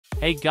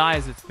Hey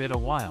guys, it's been a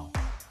while.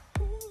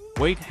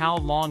 Wait, how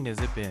long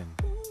has it been?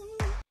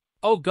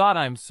 Oh God,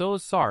 I'm so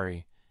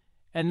sorry.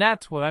 And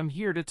that's what I'm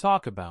here to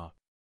talk about.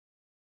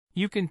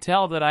 You can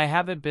tell that I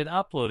haven't been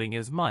uploading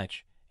as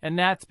much, and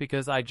that's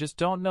because I just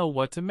don't know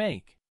what to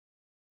make.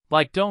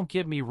 Like, don't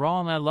get me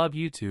wrong, I love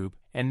YouTube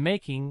and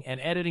making and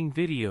editing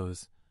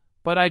videos,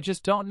 but I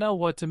just don't know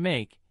what to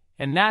make,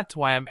 and that's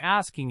why I'm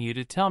asking you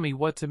to tell me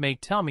what to make.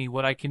 Tell me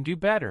what I can do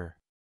better.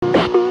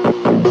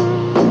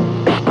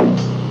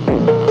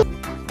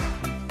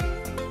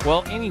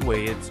 Well,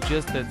 anyway, it's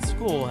just that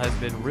school has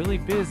been really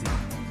busy,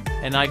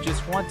 and I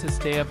just want to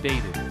stay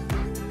updated.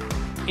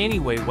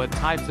 Anyway, what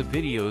types of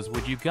videos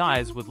would you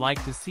guys would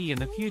like to see in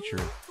the future?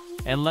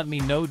 And let me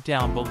know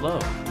down below.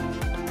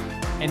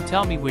 And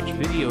tell me which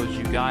videos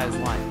you guys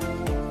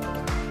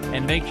like.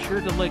 And make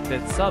sure to click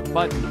that sub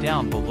button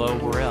down below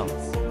or else.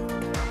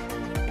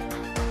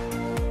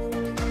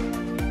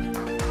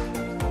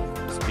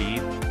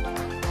 Speed.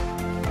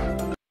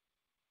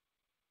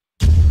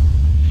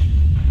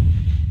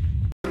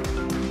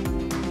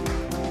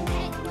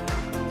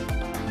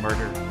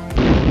 Murder.